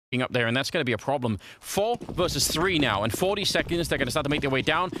up there, and that's going to be a problem. 4 versus 3 now, and 40 seconds, they're going to start to make their way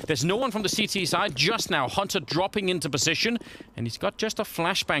down. There's no one from the CT side just now. HuNter dropping into position, and he's got just a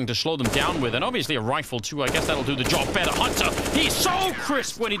flashbang to slow them down with, and obviously a rifle too. I guess that'll do the job better. HuNter, he's so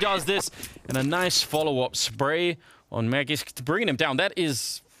crisp when he does this, and a nice follow-up spray on Magis, bringing him down.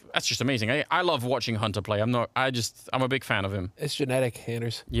 That's just amazing. I love watching HuNter play. I'm a big fan of him. It's genetic,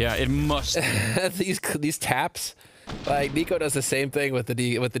 Anders. Yeah, it must be. these taps. Like, Nico does the same thing with the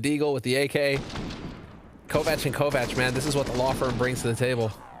Deagle, with the AK. Kovac and Kovac, man, this is what the law firm brings to the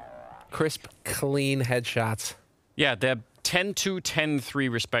table. Crisp, clean headshots. Yeah, they're 10-2, 10-3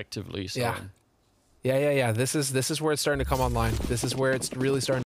 respectively. So. Yeah. This is where it's starting to come online. This is where it's really starting